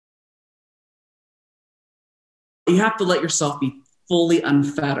you have to let yourself be fully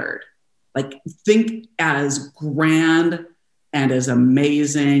unfettered. Like, think as grand and as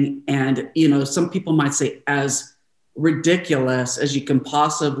amazing and, some people might say as ridiculous as you can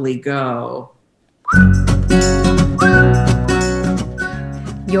possibly go.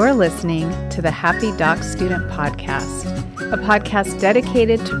 You're listening to the Happy Doc Student Podcast, a podcast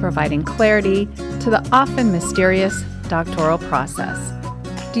dedicated to providing clarity to the often mysterious doctoral process.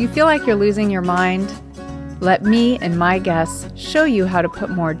 Do you feel like you're losing your mind? Let me and my guests show you how to put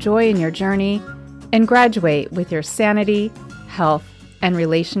more joy in your journey and graduate with your sanity, health, and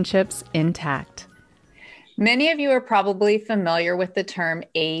relationships intact. Many of you are probably familiar with the term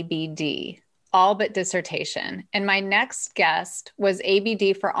ABD, all but dissertation, and my next guest was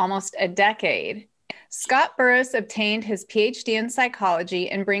ABD for almost a decade. Scott Burris obtained his PhD in psychology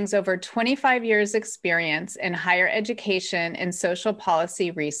and brings over 25 years experience in higher education and social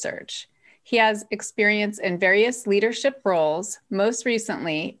policy research. He has experience in various leadership roles, most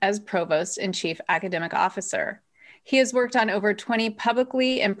recently as Provost and Chief Academic Officer. He has worked on over 20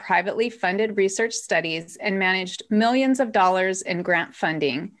 publicly and privately funded research studies and managed millions of dollars in grant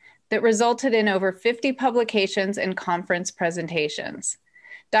funding that resulted in over 50 publications and conference presentations.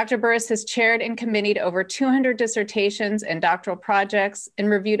 Dr. Burris has chaired and committed over 200 dissertations and doctoral projects and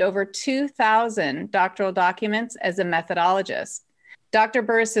reviewed over 2,000 doctoral documents as a methodologist. Dr.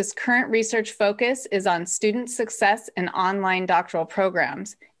 Burris's current research focus is on student success in online doctoral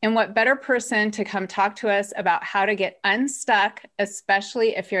programs. And what better person to come talk to us about how to get unstuck,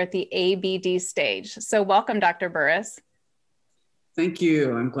 especially if you're at the ABD stage. So welcome, Dr. Burris. Thank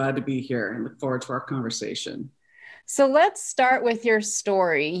you. I'm glad to be here and look forward to our conversation. So let's start with your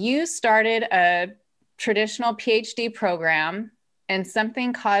story. You started a traditional PhD program and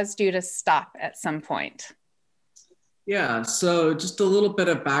something caused you to stop at some point. Yeah, so just a little bit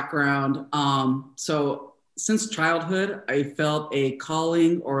of background. So since childhood, I felt a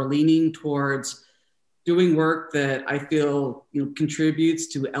calling or leaning towards doing work that I feel contributes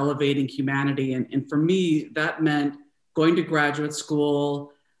to elevating humanity. And for me, that meant going to graduate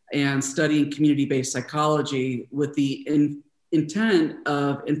school and studying community-based psychology with the intent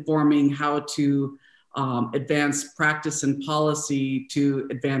of informing how to advance practice and policy to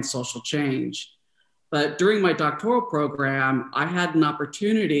advance social change. But during my doctoral program, I had an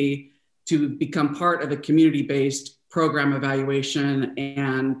opportunity to become part of a community-based program evaluation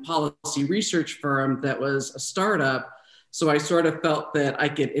and policy research firm that was a startup. So I sort of felt that I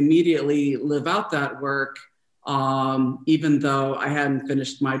could immediately live out that work even though I hadn't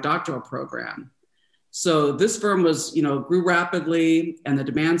finished my doctoral program. So this firm was, grew rapidly, and the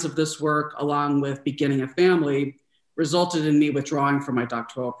demands of this work, along with beginning a family, resulted in me withdrawing from my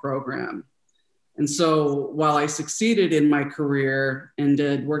doctoral program. And so while I succeeded in my career and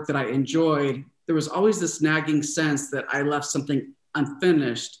did work that I enjoyed, there was always this nagging sense that I left something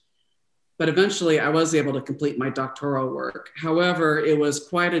unfinished. But eventually I was able to complete my doctoral work. However, it was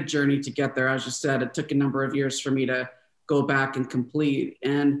quite a journey to get there. As you said, it took a number of years for me to go back and complete.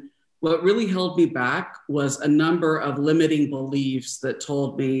 And what really held me back was a number of limiting beliefs that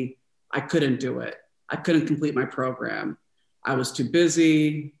told me I couldn't do it. I couldn't complete my program. I was too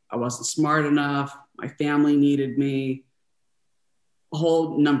busy. I wasn't smart enough. My family needed me. A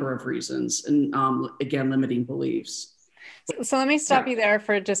whole number of reasons. And again, limiting beliefs. So let me stop you there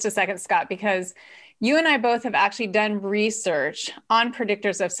for just a second, Scott, because you and I both have actually done research on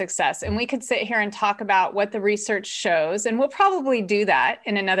predictors of success. And we could sit here and talk about what the research shows, and we'll probably do that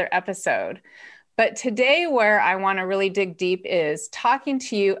in another episode. But today, where I want to really dig deep is talking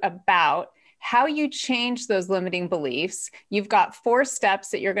to you about how you change those limiting beliefs. You've got 4 steps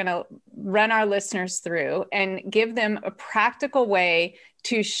that you're going to run our listeners through and give them a practical way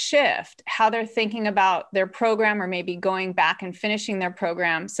to shift how they're thinking about their program, or maybe going back and finishing their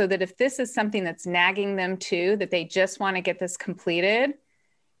program, so that if this is something that's nagging them too, that they just want to get this completed,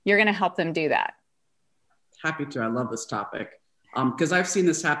 you're going to help them do that. Happy to. I love this topic because I've seen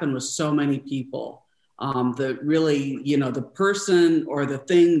this happen with so many people. That really, the person or the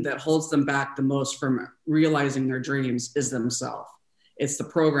thing that holds them back the most from realizing their dreams is themselves. It's the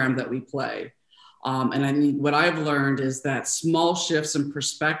program that we play. And I mean, what I've learned is that small shifts in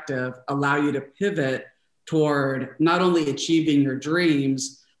perspective allow you to pivot toward not only achieving your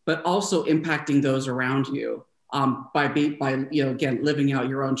dreams, but also impacting those around you by again, living out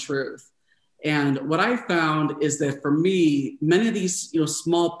your own truth. And what I found is that for me, many of these,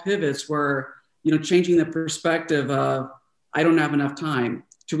 small pivots were changing the perspective of, I don't have enough time,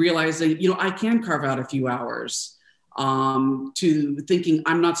 to realizing, I can carve out a few hours, to thinking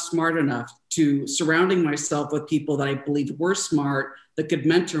I'm not smart enough, to surrounding myself with people that I believed were smart, that could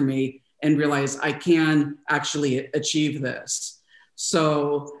mentor me, and realize I can actually achieve this.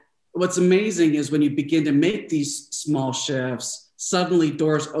 So what's amazing is when you begin to make these small shifts, suddenly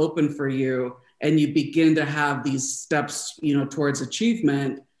doors open for you and you begin to have these steps, towards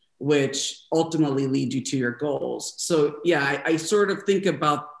achievement, which ultimately lead you to your goals. So yeah, I sort of think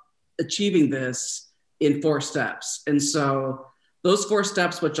about achieving this in 4 steps. And so those 4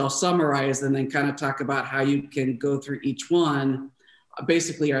 steps, which I'll summarize and then kind of talk about how you can go through each one,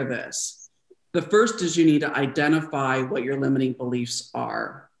 basically are this. The first is you need to identify what your limiting beliefs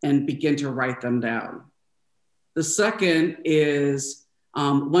are and begin to write them down. The second is,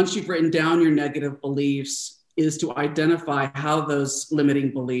 once you've written down your negative beliefs, is to identify how those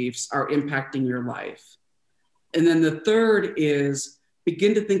limiting beliefs are impacting your life. And then the third is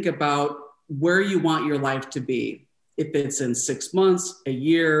begin to think about where you want your life to be. If it's in 6 months, a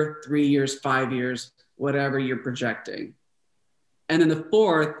year, 3 years, 5 years, whatever you're projecting. And then the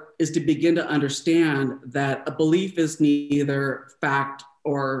fourth is to begin to understand that a belief is neither fact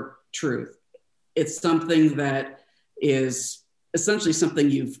or truth. It's something that is essentially something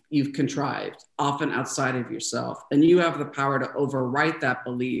you've contrived, often outside of yourself. And you have the power to overwrite that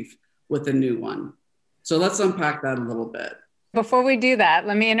belief with a new one. So let's unpack that a little bit. Before we do that,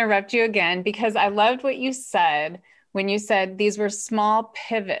 let me interrupt you again, because I loved what you said when you said these were small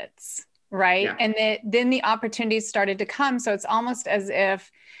pivots, right? Yeah. And then the opportunities started to come. So it's almost as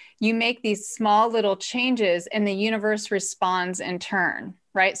if you make these small little changes and the universe responds in turn,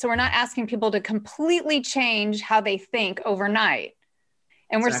 right? So we're not asking people to completely change how they think overnight.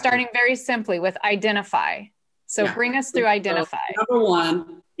 And we're starting very simply with identify. So bring us through identify. So number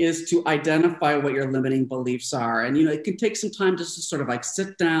one is to identify what your limiting beliefs are. And, it can take some time just to sort of like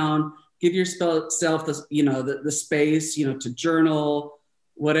sit down, give yourself the space, to journal,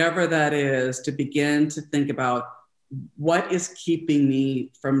 whatever that is, to begin to think about what is keeping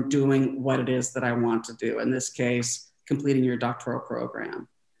me from doing what it is that I want to do. In this case, completing your doctoral program.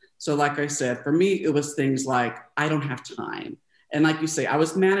 So like I said, for me, it was things like, I don't have time. And like you say, I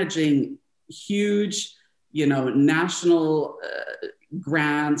was managing huge, national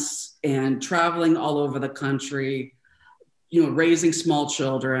grants and traveling all over the country, raising small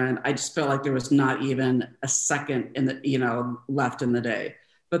children. I just felt like there was not even a second left in the day.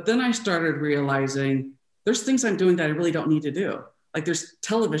 But then I started realizing there's things I'm doing that I really don't need to do. Like there's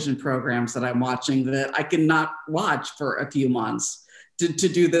television programs that I'm watching that I cannot watch for a few months to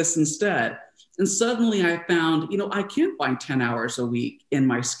do this instead. And suddenly I found, I can find 10 hours a week in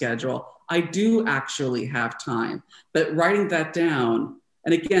my schedule. I do actually have time. But writing that down,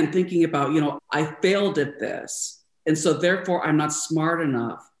 and again, thinking about, I failed at this. And so therefore I'm not smart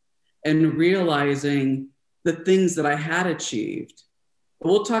enough, and realizing the things that I had achieved.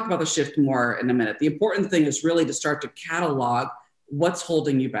 We'll talk about the shift more in a minute. The important thing is really to start to catalog what's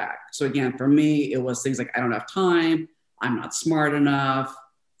holding you back. So again, for me, it was things like, I don't have time, I'm not smart enough,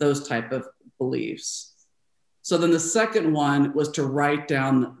 those type of beliefs. So then the second one was to write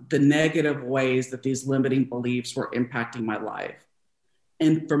down the negative ways that these limiting beliefs were impacting my life.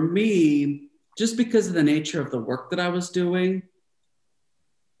 And for me, just because of the nature of the work that I was doing,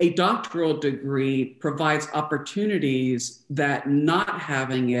 a doctoral degree provides opportunities that not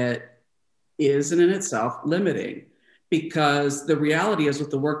having it is in itself limiting, because the reality is with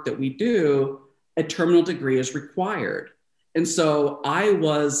the work that we do, a terminal degree is required. And so I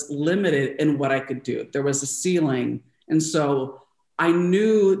was limited in what I could do. There was a ceiling. And so I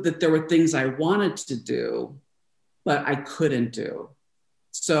knew that there were things I wanted to do, but I couldn't do.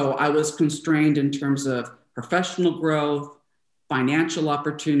 So I was constrained in terms of professional growth, financial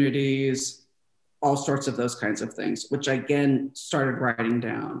opportunities, all sorts of those kinds of things, which I again started writing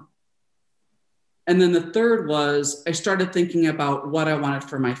down. And then the third was I started thinking about what I wanted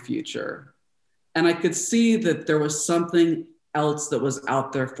for my future. And I could see that there was something else that was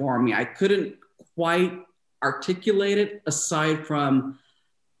out there for me. I couldn't quite articulate it, aside from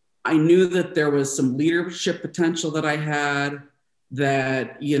I knew that there was some leadership potential that I had,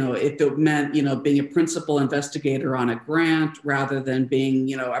 that, if it meant, being a principal investigator on a grant rather than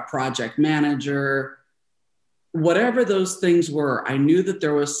being, a project manager, whatever those things were, I knew that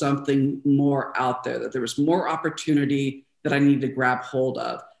there was something more out there, that there was more opportunity that I needed to grab hold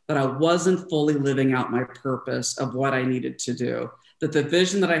of, that I wasn't fully living out my purpose of what I needed to do, that the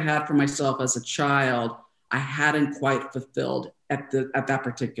vision that I had for myself as a child, I hadn't quite fulfilled at that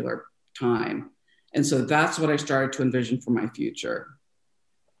particular time. And so that's what I started to envision for my future.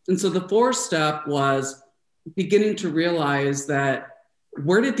 And so the fourth step was beginning to realize that,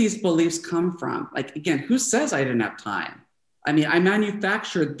 where did these beliefs come from? Like, again, who says I didn't have time? I mean, I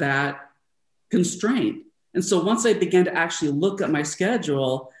manufactured that constraint. And so once I began to actually look at my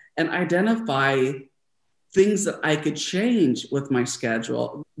schedule and identify things that I could change with my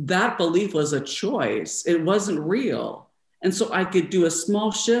schedule. That belief was a choice. It wasn't real. And so I could do a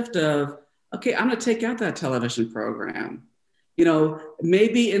small shift of, okay, I'm going to take out that television program.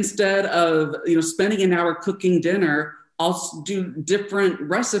 Maybe instead of, spending an hour cooking dinner, I'll do different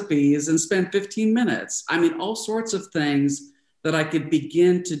recipes and spend 15 minutes. I mean, all sorts of things that I could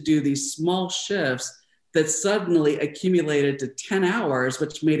begin to do, these small shifts that suddenly accumulated to 10 hours,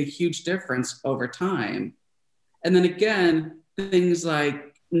 which made a huge difference over time. And then again, things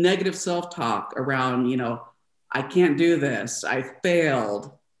like negative self-talk around, I can't do this, I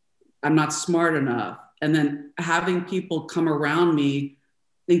failed, I'm not smart enough. And then having people come around me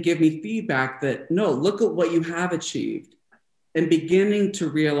and give me feedback that, no, look at what you have achieved. And beginning to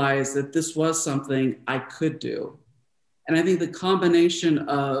realize that this was something I could do. And I think the combination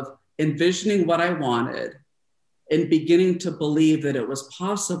of envisioning what I wanted and beginning to believe that it was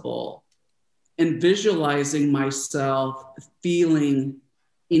possible and visualizing myself feeling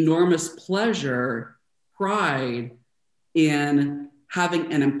enormous pleasure, pride in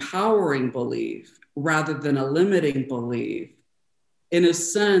having an empowering belief rather than a limiting belief, in a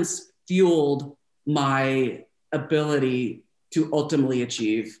sense, fueled my ability to ultimately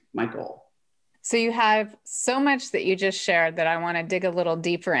achieve my goal. So you have so much that you just shared that I want to dig a little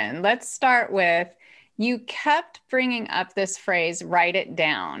deeper in. Let's start with, you kept bringing up this phrase, write it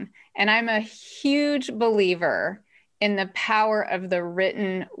down. And I'm a huge believer in the power of the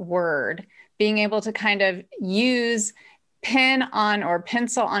written word, being able to kind of use pen on or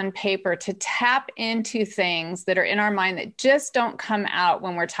pencil on paper to tap into things that are in our mind that just don't come out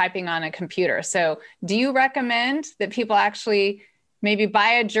when we're typing on a computer. So do you recommend that people actually maybe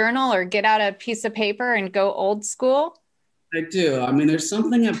buy a journal or get out a piece of paper and go old school? I do. I mean, there's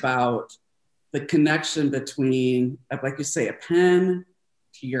something about the connection between, like you say, a pen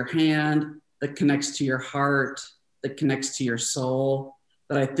to your hand that connects to your heart, that connects to your soul,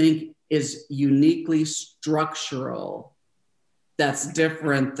 that I think is uniquely structural. That's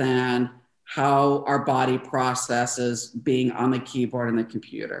different than how our body processes being on the keyboard and the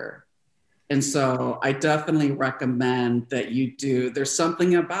computer. And so I definitely recommend that you do. There's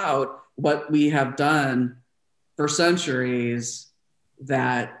something about what we have done for centuries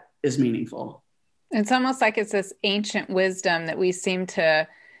that is meaningful. It's almost like it's this ancient wisdom that we seem to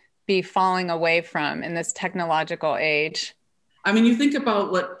be falling away from in this technological age. I mean, you think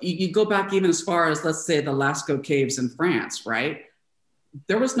about what you go back even as far as, let's say, the Lascaux caves in France, right?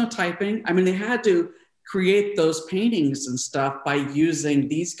 There was no typing. I mean, they had to create those paintings and stuff by using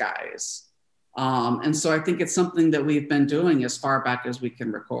these guys. And so I think it's something that we've been doing as far back as we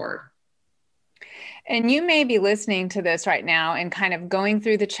can record. And you may be listening to this right now and kind of going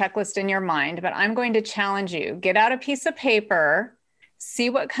through the checklist in your mind, but I'm going to challenge you. Get out a piece of paper, see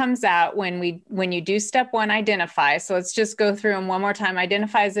what comes out when you do step one, identify. So let's just go through them one more time.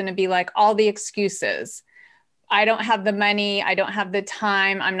 Identify is going to be like all the excuses. I don't have the money. I don't have the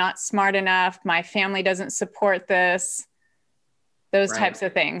time. I'm not smart enough. My family doesn't support this. Those types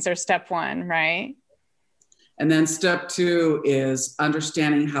of things are step one, right? And then step two is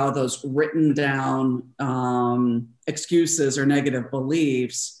understanding how those written down excuses or negative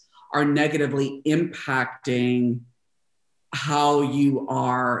beliefs are negatively impacting how you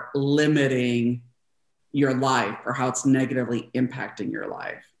are limiting your life, or how it's negatively impacting your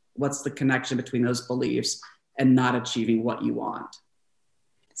life. What's the connection between those beliefs and not achieving what you want?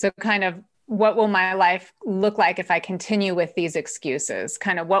 So kind of, what will my life look like if I continue with these excuses?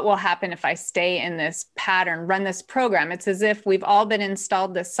 Kind of what will happen if I stay in this pattern, run this program? It's as if we've all been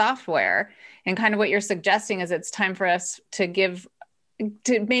installed this software, and kind of what you're suggesting is it's time for us to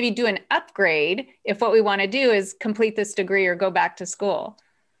maybe do an upgrade if what we want to do is complete this degree or go back to school.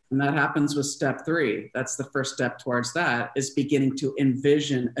 And that happens with step three. That's the first step towards that, is beginning to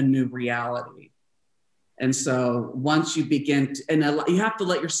envision a new reality. And so once you begin to, and you have to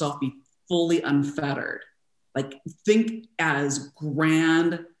let yourself be fully unfettered. Like, think as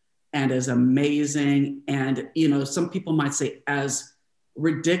grand and as amazing and, some people might say as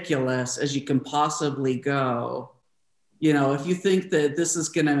ridiculous as you can possibly go. If you think that this is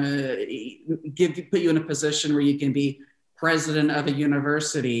going to put you in a position where you can be president of a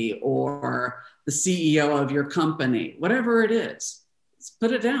university or the CEO of your company, whatever it is,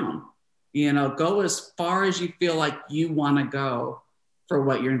 put it down. Go as far as you feel like you want to go for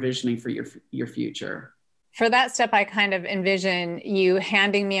what you're envisioning for your future. For that step, I kind of envision you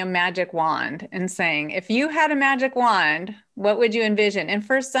handing me a magic wand and saying, if you had a magic wand, what would you envision? And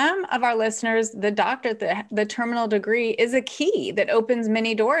for some of our listeners, the doctorate, the terminal degree is a key that opens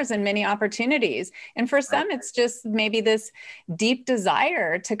many doors and many opportunities. And for some, it's just maybe this deep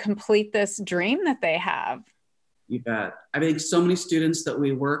desire to complete this dream that they have. You bet. I think so many students that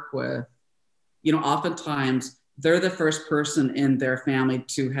we work with, oftentimes they're the first person in their family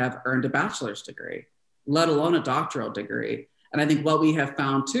to have earned a bachelor's degree, let alone a doctoral degree. And I think what we have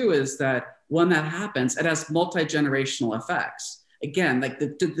found too is that when that happens, it has multi-generational effects. Again, like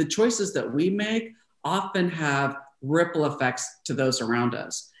the choices that we make often have ripple effects to those around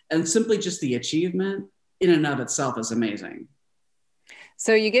us. And simply just the achievement in and of itself is amazing.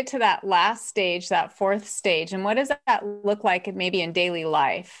 So you get to that last stage, that fourth stage, and what does that look like maybe in daily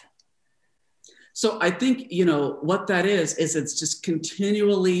life? So I think, what that is it's just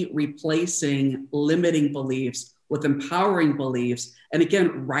continually replacing limiting beliefs with empowering beliefs. And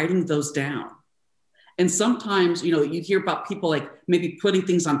again, writing those down. And sometimes, you hear about people like maybe putting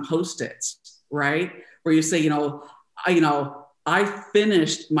things on Post-its, right? Where you say, I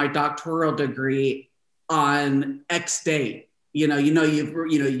finished my doctoral degree on X date. You've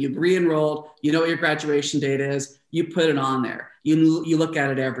re-enrolled, what your graduation date is, you put it on there. You look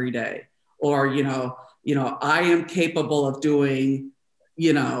at it every day. Or, I am capable of doing,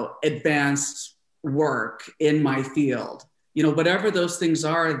 advanced work in my field, whatever those things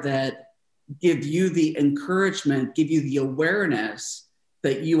are that give you the encouragement, give you the awareness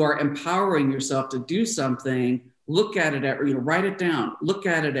that you are empowering yourself to do something. Look at it, write it down, look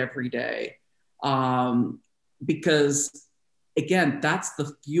at it every day. Because again, that's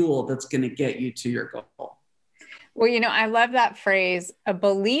the fuel that's going to get you to your goal. Well, I love that phrase. A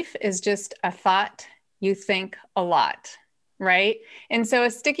belief is just a thought you think a lot, right? And so a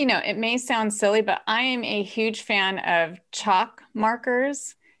sticky note, it may sound silly, but I am a huge fan of chalk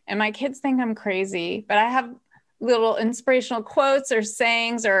markers. And my kids think I'm crazy, but I have little inspirational quotes or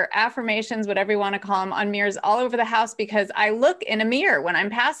sayings or affirmations, whatever you want to call them, on mirrors all over the house because I look in a mirror when I'm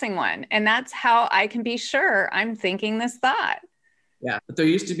passing one. And that's how I can be sure I'm thinking this thought. Yeah, but there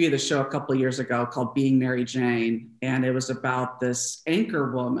used to be the show a couple of years ago called Being Mary Jane, and it was about this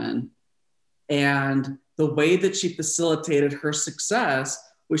anchor woman. And the way that she facilitated her success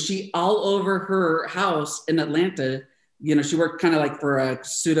was she all over her house in Atlanta, she worked kind of like for a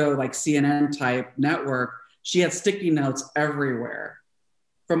pseudo like CNN type network. She had sticky notes everywhere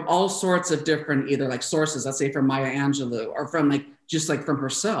from all sorts of different either like sources, let's say from Maya Angelou or from from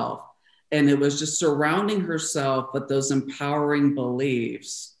herself. And it was just surrounding herself with those empowering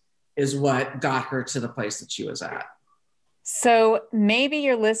beliefs is what got her to the place that she was at. So maybe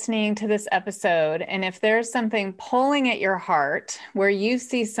you're listening to this episode, and if there's something pulling at your heart where you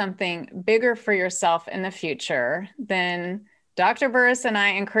see something bigger for yourself in the future, then Dr. Burris and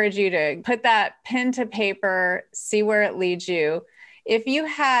I encourage you to put that pen to paper, see where it leads you. If you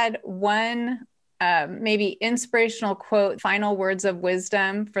had one maybe inspirational quote, final words of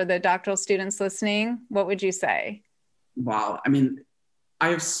wisdom for the doctoral students listening, what would you say? Wow. I mean, I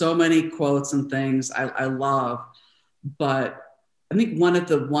have so many quotes and things I love, but I think one of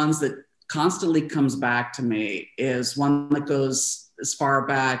the ones that constantly comes back to me is one that goes as far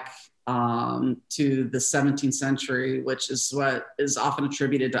back to the 17th century, which is what is often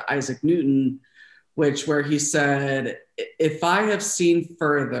attributed to Isaac Newton, where he said, if I have seen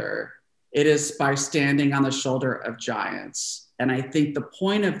further, it is by standing on the shoulder of giants. And I think the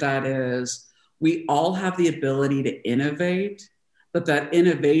point of that is we all have the ability to innovate, but that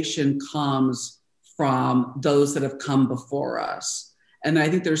innovation comes from those that have come before us. And I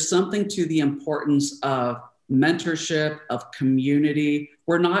think there's something to the importance of mentorship, of community.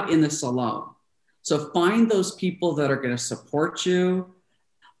 We're not in this alone. So find those people that are going to support you.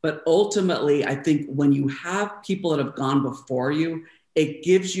 But ultimately, I think when you have people that have gone before you, it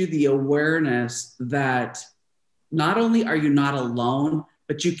gives you the awareness that not only are you not alone,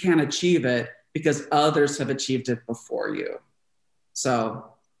 but you can achieve it because others have achieved it before you.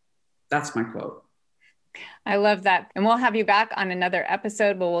 So that's my quote. I love that. And we'll have you back on another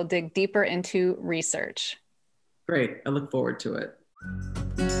episode where we'll dig deeper into research. Great. I look forward to it.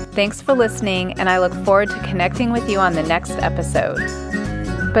 Thanks for listening, and I look forward to connecting with you on the next episode.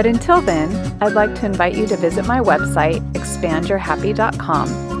 But until then, I'd like to invite you to visit my website,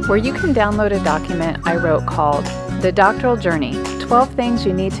 expandyourhappy.com, where you can download a document I wrote called The Doctoral Journey, 12 Things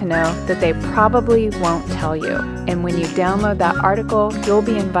You Need to Know That They Probably Won't Tell You. And when you download that article, you'll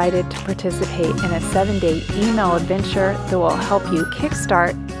be invited to participate in a 7-day email adventure that will help you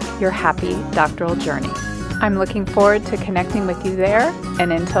kickstart your happy doctoral journey. I'm looking forward to connecting with you there,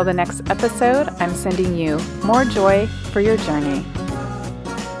 and until the next episode, I'm sending you more joy for your journey.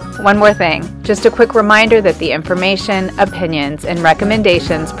 One more thing, just a quick reminder that the information, opinions, and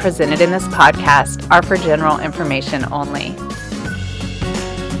recommendations presented in this podcast are for general information only.